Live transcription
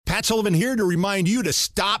Matt Sullivan here to remind you to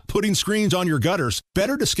stop putting screens on your gutters.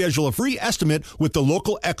 Better to schedule a free estimate with the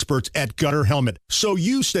local experts at Gutter Helmet so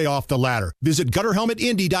you stay off the ladder. Visit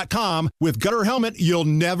GutterHelmetIndy.com. With Gutter Helmet, you'll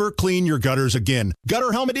never clean your gutters again.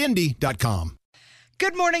 GutterHelmetIndy.com.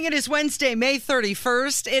 Good morning. It is Wednesday, May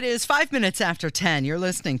 31st. It is 5 minutes after 10. You're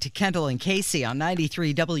listening to Kendall and Casey on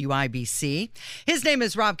 93 WIBC. His name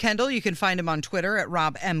is Rob Kendall. You can find him on Twitter at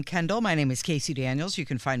Rob M. Kendall. My name is Casey Daniels. You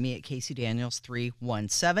can find me at Casey Daniels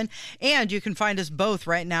 317. And you can find us both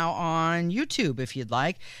right now on YouTube if you'd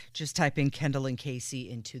like. Just type in Kendall and Casey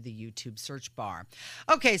into the YouTube search bar.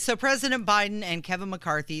 Okay, so President Biden and Kevin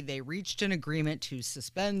McCarthy, they reached an agreement to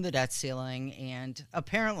suspend the debt ceiling and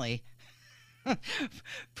apparently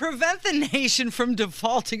prevent the nation from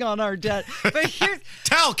defaulting on our debt. But here,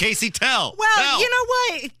 tell Casey, tell. Well, tell. You know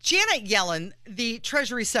what? Janet Yellen, the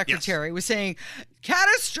Treasury Secretary, was saying,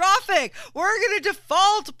 catastrophic. We're going to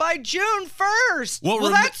default by June 1st.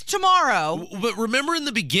 Well, that's tomorrow. But remember in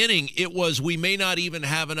the beginning, it was we may not even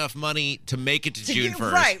have enough money to make it to June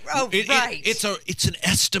 1st. Right. Oh, right. It's an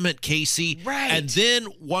estimate, Casey. Right. And then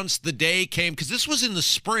once the day came, because this was in the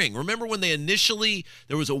spring. Remember when they initially,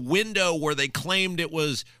 there was a window where they claimed it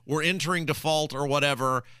was, we're entering default or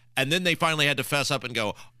whatever. And then they finally had to fess up and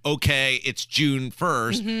go, okay, it's June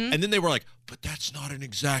 1st. Mm-hmm. And then they were like, but that's not an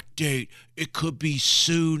exact date. It could be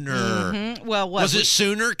sooner. Mm-hmm. Well, what? Was it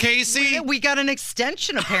sooner, Casey? We got an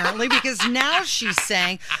extension, apparently, because now she's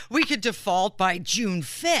saying we could default by June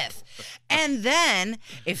 5th. And then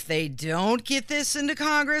if they don't get this into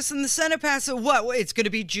Congress and the Senate passes it, it's going to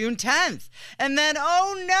be June 10th. And then,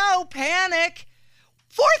 oh, no, panic.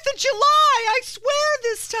 4th of July, I swear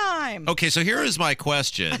this time. Okay, so here is my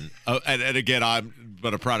question. And again, I'm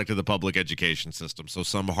but a product of the public education system. So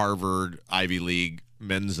some Harvard, Ivy League,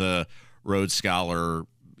 Mensa, Rhodes Scholar,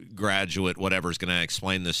 graduate, whatever, is going to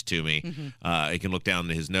explain this to me. Mm-hmm. He can look down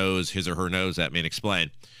his or her nose at me and explain.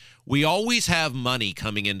 We always have money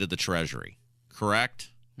coming into the Treasury, correct?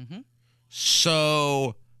 Mm-hmm.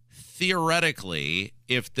 So theoretically,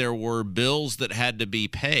 if there were bills that had to be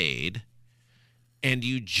paid and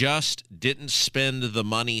you just didn't spend the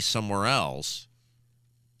money somewhere else,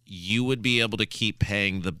 you would be able to keep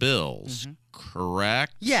paying the bills,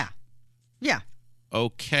 correct? Yeah.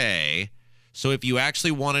 Okay. So if you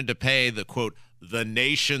actually wanted to pay the, quote, the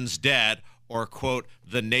nation's debt or, quote,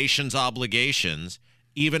 the nation's obligations,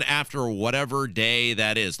 even after whatever day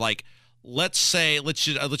that is, like, let's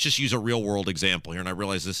just use a real world example here. And I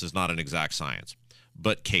realize this is not an exact science,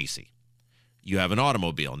 but Casey, you have an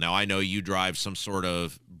automobile. Now, I know you drive some sort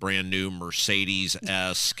of brand new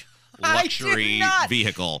Mercedes-esque luxury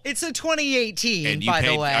vehicle. It's a 2018, and by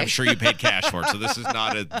the way. I'm sure you paid cash for it, so this is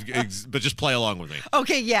not but just play along with me.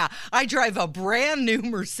 Okay, yeah. I drive a brand new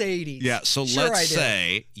Mercedes. Yeah, so let's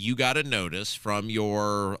say you got a notice from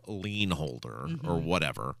your lien holder or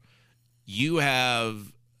whatever. You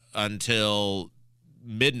have until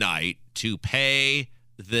midnight to pay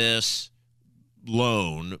this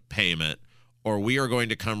loan payment, or we are going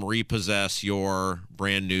to come repossess your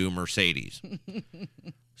brand new Mercedes.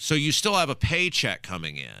 So you still have a paycheck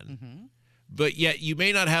coming in, but yet you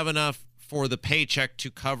may not have enough for the paycheck to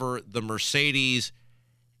cover the Mercedes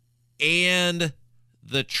and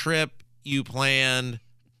the trip you planned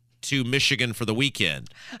to Michigan for the weekend.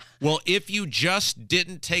 Well, if you just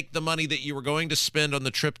didn't take the money that you were going to spend on the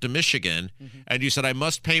trip to Michigan and you said, I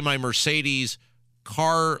must pay my Mercedes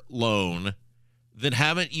car loan, then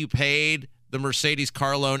haven't you paid the Mercedes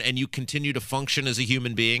car loan and you continue to function as a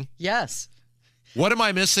human being? Yes. What am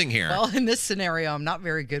I missing here? Well, in this scenario, I'm not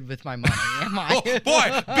very good with my money, am I? Oh,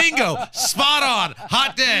 boy, bingo, spot on,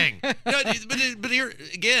 hot dang. No, but here,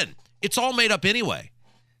 again, it's all made up anyway.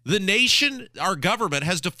 The nation, our government,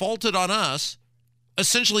 has defaulted on us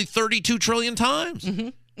essentially 32 trillion times.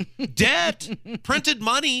 Debt, printed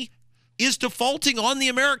money, is defaulting on the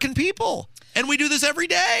American people. And we do this every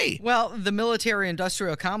day. Well, the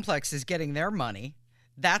military-industrial complex is getting their money.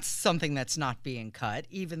 That's something that's not being cut,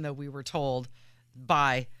 even though we were told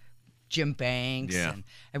by Jim Banks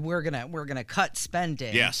and we're gonna cut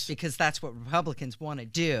spending because that's what Republicans want to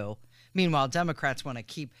do. Meanwhile, Democrats want to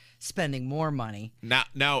keep spending more money.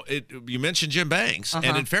 Now, you mentioned Jim Banks,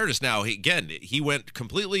 and in fairness, now he went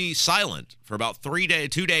completely silent for about 2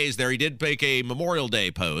 days there. He did make a Memorial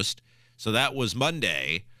Day post, so that was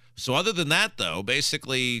Monday. So other than that, though,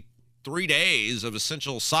 basically 3 days of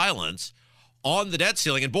essential silence on the debt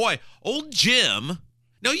ceiling. And boy, old Jim.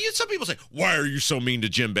 Now, some people say, why are you so mean to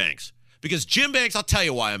Jim Banks? Because Jim Banks, I'll tell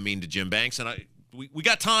you why I'm mean to Jim Banks. And we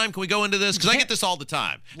got time. Can we go into this? Because I get this all the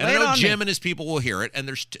time. And I know Jim and his people will hear it. And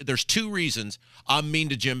there's two reasons I'm mean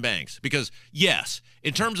to Jim Banks. Because, yes,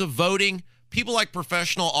 in terms of voting, people like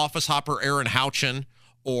professional office hopper Aaron Houchin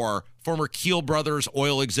or former Keel Brothers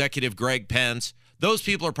oil executive Greg Pence, those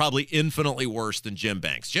people are probably infinitely worse than Jim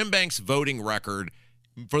Banks. Jim Banks' voting record,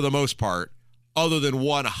 for the most part, other than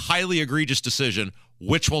one highly egregious decision,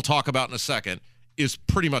 which we'll talk about in a second, is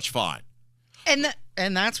pretty much fine. And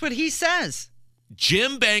that's what he says.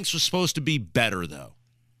 Jim Banks was supposed to be better, though.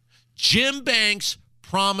 Jim Banks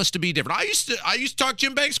promised to be different. I used to talk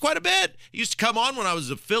Jim Banks quite a bit. He used to come on when I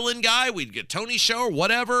was a fill-in guy. We'd get Tony's show or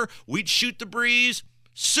whatever. We'd shoot the breeze.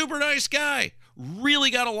 Super nice guy. Really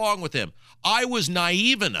got along with him. I was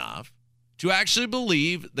naive enough to actually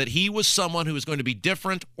believe that he was someone who was going to be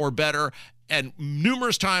different or better, and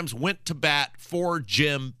numerous times went to bat for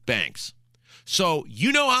Jim Banks. So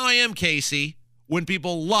you know how I am, Casey, when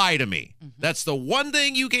people lie to me. That's the one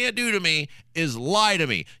thing you can't do to me is lie to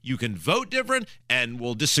me. You can vote different and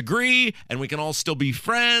we'll disagree and we can all still be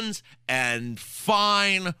friends and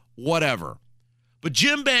fine, whatever. But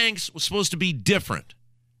Jim Banks was supposed to be different.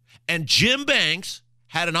 And Jim Banks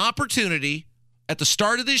had an opportunity at the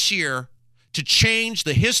start of this year to change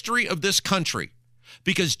the history of this country,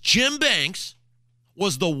 because Jim Banks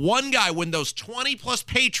was the one guy when those 20-plus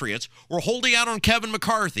Patriots were holding out on Kevin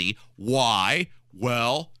McCarthy. Why?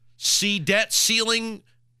 Well, see debt ceiling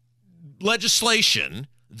legislation.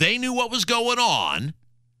 They knew what was going on.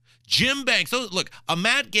 Jim Banks, look, a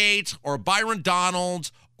Matt Gaetz or a Byron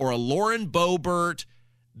Donalds or a Lauren Boebert,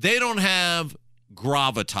 they don't have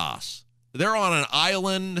gravitas. They're on an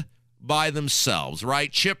island by themselves,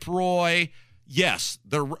 right? Chip Roy, yes,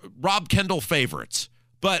 they're Rob Kendall favorites,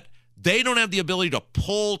 but they don't have the ability to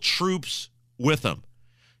pull troops with them.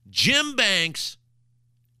 Jim Banks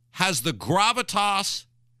has the gravitas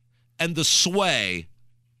and the sway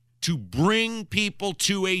to bring people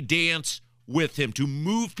to a dance with him, to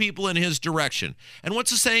move people in his direction. And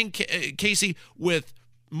what's the saying, Casey? With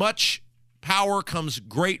much power comes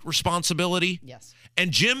great responsibility. Yes.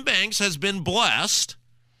 And Jim Banks has been blessed,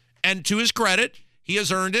 and to his credit, he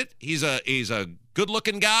has earned it. He's a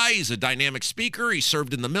good-looking guy. He's a dynamic speaker. He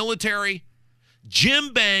served in the military.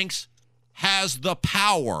 Jim Banks has the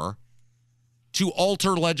power to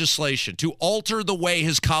alter legislation, to alter the way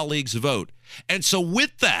his colleagues vote. And so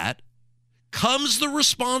with that comes the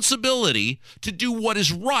responsibility to do what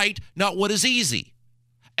is right, not what is easy.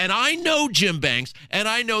 And I know Jim Banks, and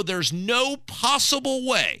I know there's no possible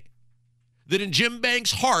way that in Jim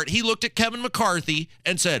Banks' heart, he looked at Kevin McCarthy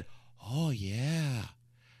and said, oh, yeah,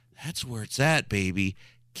 that's where it's at, baby.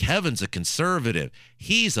 Kevin's a conservative.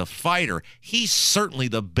 He's a fighter. He's certainly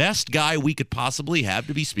the best guy we could possibly have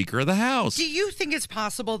to be Speaker of the House. Do you think it's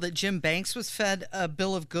possible that Jim Banks was fed a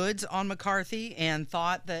bill of goods on McCarthy and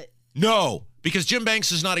thought that... No, because Jim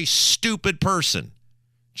Banks is not a stupid person.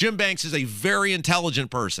 Jim Banks is a very intelligent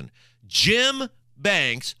person. Jim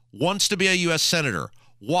Banks wants to be a U.S. Senator.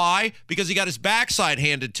 Why? Because he got his backside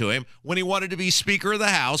handed to him when he wanted to be Speaker of the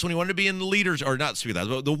House, when he wanted to be in the leaders, or not Speaker of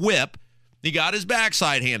the House, but the whip. He got his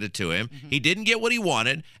backside handed to him. He didn't get what he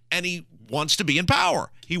wanted, and he wants to be in power.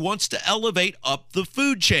 He wants to elevate up the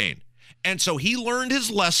food chain. And so he learned his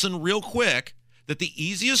lesson real quick that the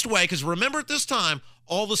easiest way, because remember at this time,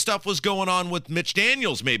 all the stuff was going on with Mitch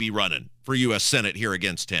Daniels maybe running for U.S. Senate here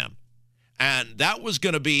against him. And that was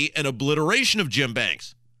going to be an obliteration of Jim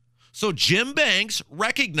Banks. So Jim Banks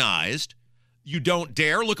recognized you don't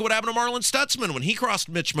dare. Look at what happened to Marlin Stutzman when he crossed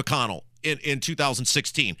Mitch McConnell in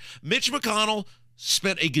 2016. Mitch McConnell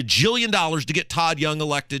spent a gajillion dollars to get Todd Young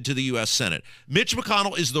elected to the U.S. Senate. Mitch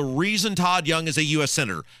McConnell is the reason Todd Young is a U.S.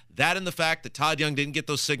 Senator. That and the fact that Todd Young didn't get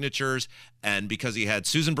those signatures, and because he had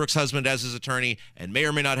Susan Brooks' husband as his attorney and may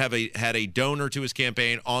or may not have had a donor to his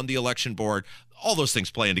campaign on the election board, all those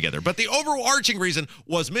things playing together. But the overarching reason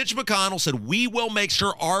was Mitch McConnell said, we will make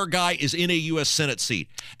sure our guy is in a U.S. Senate seat.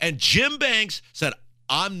 And Jim Banks said,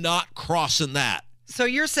 I'm not crossing that. So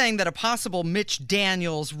you're saying that a possible Mitch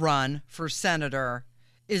Daniels run for senator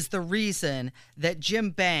is the reason that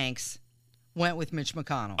Jim Banks went with Mitch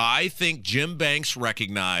McConnell? I think Jim Banks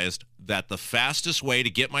recognized that the fastest way to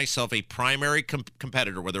get myself a primary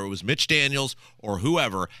competitor, whether it was Mitch Daniels or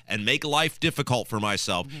whoever, and make life difficult for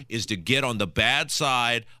myself, is to get on the bad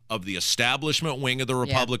side of the establishment wing of the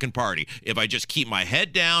Republican Party. If I just keep my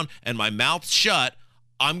head down and my mouth shut,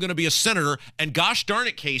 I'm going to be a senator. And gosh darn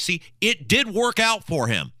it, Casey, it did work out for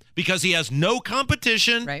him because he has no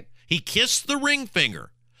competition. Right. He kissed the ring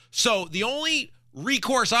finger. So the only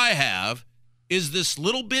recourse I have is this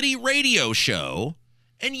little bitty radio show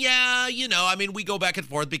And yeah, we go back and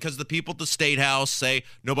forth because the people at the State House say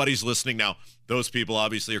nobody's listening. Now, those people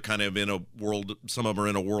obviously are kind of in a world, some of them are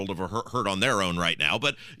in a world of hurt on their own right now.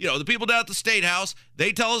 But, the people down at the State House,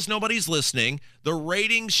 they tell us nobody's listening. The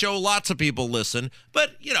ratings show lots of people listen.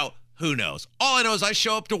 But, who knows? All I know is I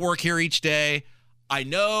show up to work here each day. I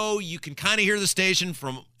know you can kind of hear the station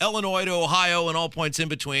from Illinois to Ohio and all points in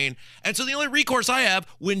between. And so the only recourse I have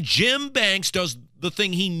when Jim Banks does the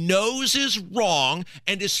thing he knows is wrong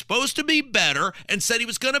and is supposed to be better and said he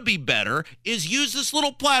was going to be better is use this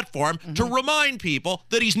little platform to remind people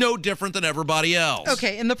that he's no different than everybody else.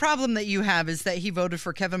 Okay, and the problem that you have is that he voted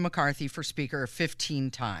for Kevin McCarthy for Speaker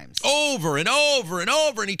 15 times. Over and over and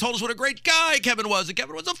over, and he told us what a great guy Kevin was, and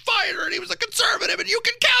Kevin was a fighter, and he was a conservative, and you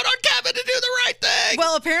can count on Kevin to do the right thing.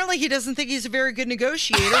 Well, apparently he doesn't think he's a very good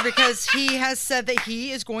negotiator because he has said that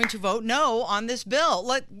he is going to vote no on this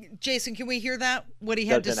bill. Jason, can we hear that? What he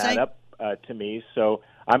had to say? Doesn't add up to me. So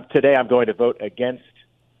today I'm going to vote against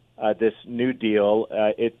this new deal.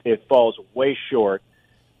 It falls way short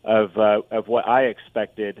of what I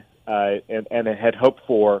expected and had hoped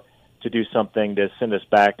for to do something to send us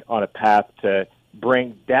back on a path to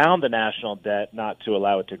bring down the national debt, not to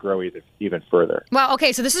allow it to grow even further. Well,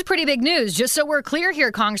 okay, so this is pretty big news. Just so we're clear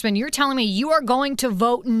here, Congressman, you're telling me you are going to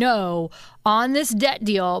vote no on this debt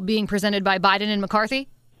deal being presented by Biden and McCarthy?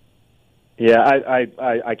 Yeah,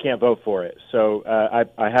 I can't vote for it. So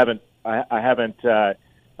I haven't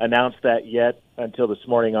announced that yet until this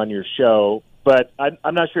morning on your show. But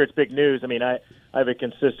I'm not sure it's big news. I mean, I have a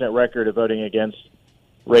consistent record of voting against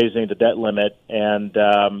raising the debt limit, and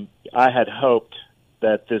I had hoped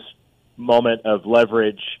that this moment of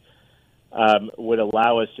leverage would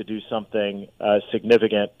allow us to do something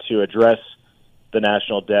significant to address the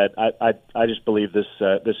national debt. I just believe this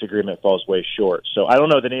agreement falls way short. So I don't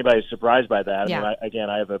know that anybody's surprised by that. Yeah. I mean,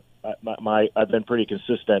 I have I've been pretty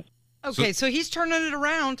consistent. Okay, so he's turning it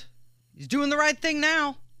around. He's doing the right thing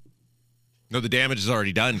now. No, the damage is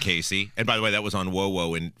already done, Casey. And by the way, that was on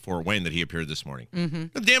WoWo in Fort Wayne that he appeared this morning. Mm-hmm.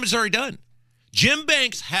 The damage is already done. Jim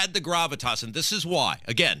Banks had the gravitas, and this is why.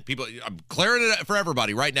 Again, people, I'm clearing it for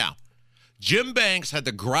everybody right now. Jim Banks had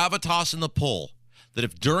the gravitas and the pull that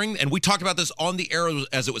if and we talked about this on the air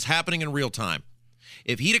as it was happening in real time,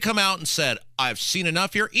 if he'd have come out and said, I've seen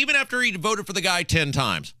enough here, even after he'd voted for the guy 10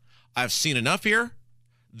 times, I've seen enough here.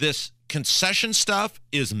 This concession stuff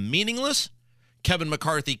is meaningless. Kevin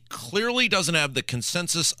McCarthy clearly doesn't have the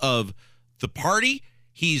consensus of the party.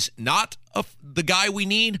 He's not the guy we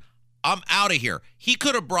need. I'm out of here. He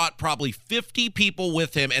could have brought probably 50 people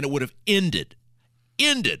with him, and it would have ended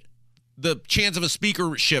the chance of a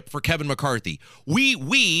speakership for Kevin McCarthy.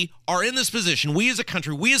 We are in this position. We as a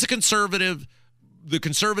country, we as a conservative, the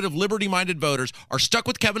conservative, liberty-minded voters are stuck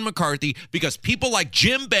with Kevin McCarthy because people like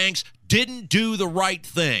Jim Banks didn't do the right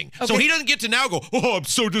thing. Okay. So he doesn't get to now go, oh, I'm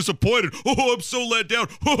so disappointed. Oh, I'm so let down.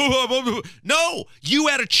 No, you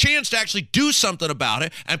had a chance to actually do something about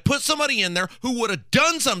it and put somebody in there who would have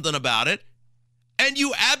done something about it, and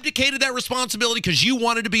you abdicated that responsibility because you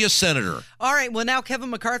wanted to be a senator. All right, well, now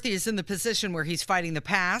Kevin McCarthy is in the position where he's fighting the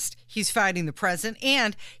past, he's fighting the present,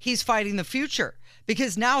 and he's fighting the future.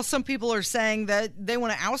 Because now some people are saying that they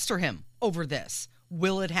want to ouster him over this.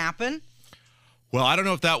 Will it happen? Well, I don't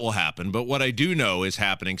know if that will happen, but what I do know is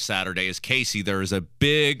happening Saturday is, Casey, there is a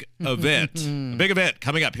big event,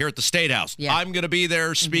 coming up here at the State House. Yeah. I'm going to be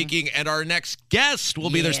there speaking, and our next guest will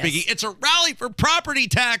be there speaking. It's a rally for property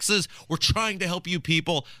taxes. We're trying to help you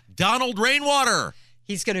people. Donald Rainwater.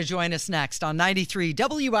 He's going to join us next on 93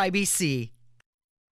 WIBC.